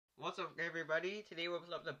What's up, everybody? Today we'll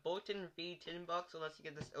put up the Boltund V tin box, so let's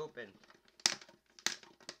get this open.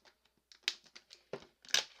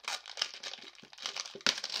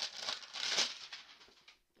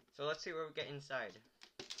 So let's see what we get inside.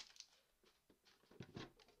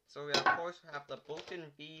 So we of course have the Boltund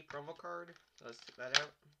V promo card. So let's take that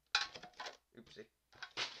out. Oopsie.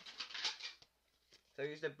 So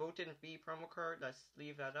use the Boltund V promo card. Let's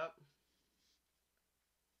leave that up.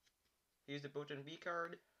 Use the Boltund V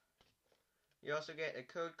card. You also get a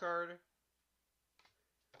code card.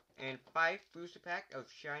 And 5 booster pack of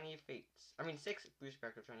shiny fates. 6 booster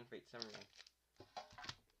pack of shiny fates. Never mind.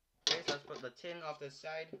 Okay, so let's put the tin off this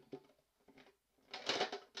side.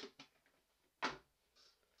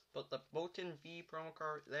 Put the Boltund V promo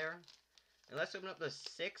card there. And let's open up the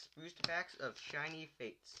 6 booster packs of shiny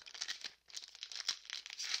fates.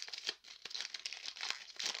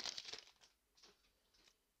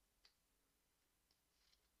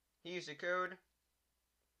 Use the code.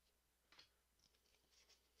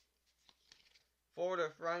 For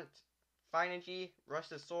the front, Finergy,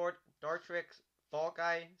 Rusted Sword, Dartrix, Fall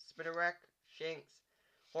Guy, Spinarak, Shanks,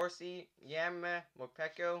 Horsey, Yama,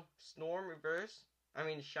 Morpeko, Snorm Reverse,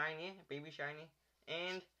 Shiny, Baby Shiny,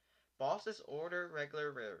 and Boss's Order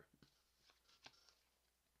Regular Rare.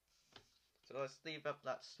 So let's leave up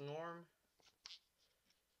that Snorm.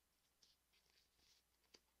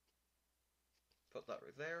 Put that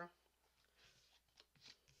right there.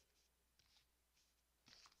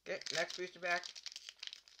 Okay, next booster pack.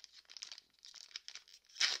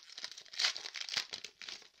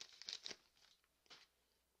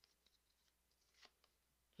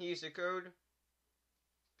 Use the code.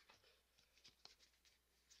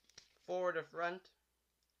 For the front,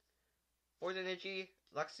 Poison Energy,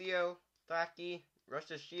 Luxio, Thwacky,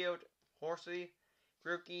 Rusted Shield, Horsey,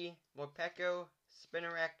 Grookey, Morpeko,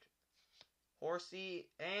 Spinarak, Horsey,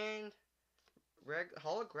 and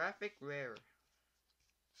Holographic Rare.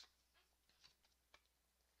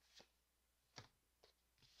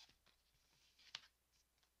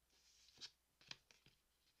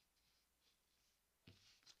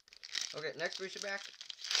 Okay, next booster pack.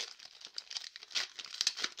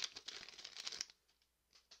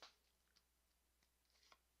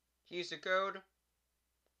 Use the code.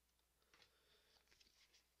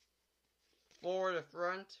 For the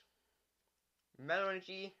front, Metal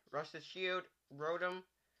Energy, Rusted Shield, Rotom,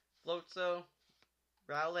 Floatzel,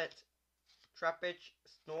 Rowlet, Trapinch,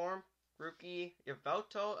 Storm, Grookey,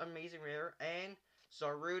 Yveltal Amazing Rare, and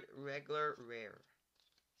Zarude Regular Rare.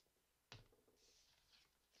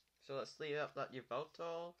 So let's leave up that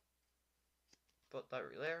Yveltal. Put that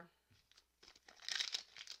right there.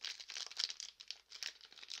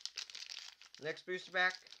 Next booster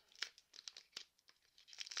pack.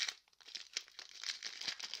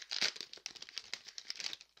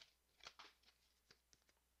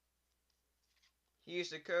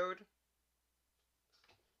 Use the code.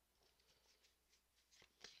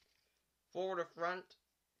 For the front,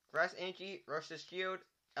 Grass Energy, Rusted Shield,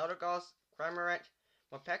 Eldegoss, Cramorant,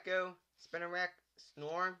 Morpeko, Spinarak,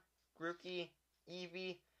 Snorm, Grookey,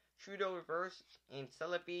 Eevee, Trudeau Reverse, and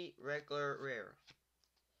Celebi Regular Rare.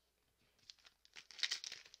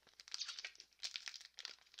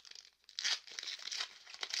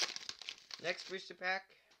 Next booster pack.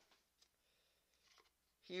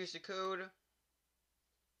 Here's the code.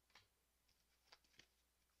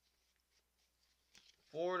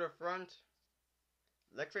 For the front,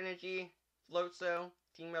 Electric Energy, Floatzel,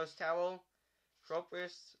 Team Rose Towel,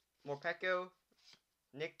 Tropius, Morpeko,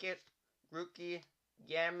 Nickit, Grookey,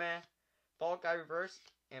 Yama, Fall Guy Reverse,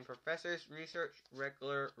 and Professor's Research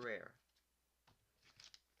Regular Rare.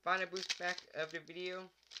 Final booster pack of the video.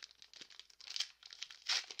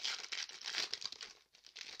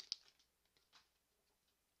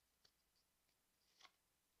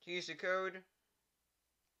 Use the code.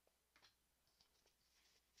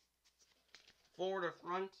 For the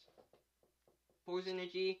front, Poison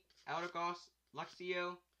Energy, Eldegoss,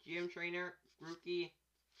 Luxio, Gym Trainer, Grookey,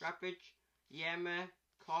 Trapinch, Yama,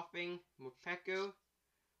 Coughing, Morpeko,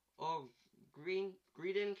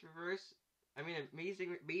 Greedent Reverse,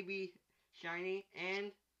 Amazing Baby Shiny,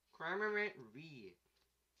 and Cramorant V.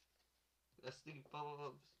 Let's leave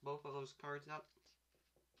both of those cards up.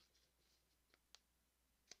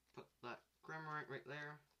 Put that Cramorant right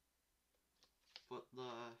there. Put the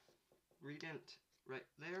Greedent right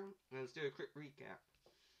there. And let's do a quick recap.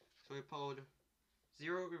 So we pulled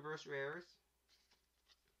 0 reverse rares.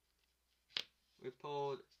 We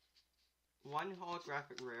pulled 1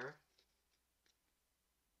 holographic rare.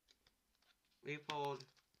 We pulled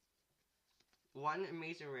 1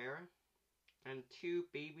 amazing rare and 2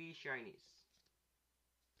 baby shinies.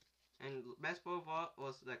 And best of all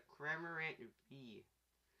was the Cramorant V.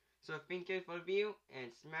 So thank you for the view,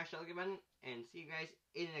 and smash the like button, and see you guys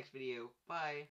in the next video. Bye!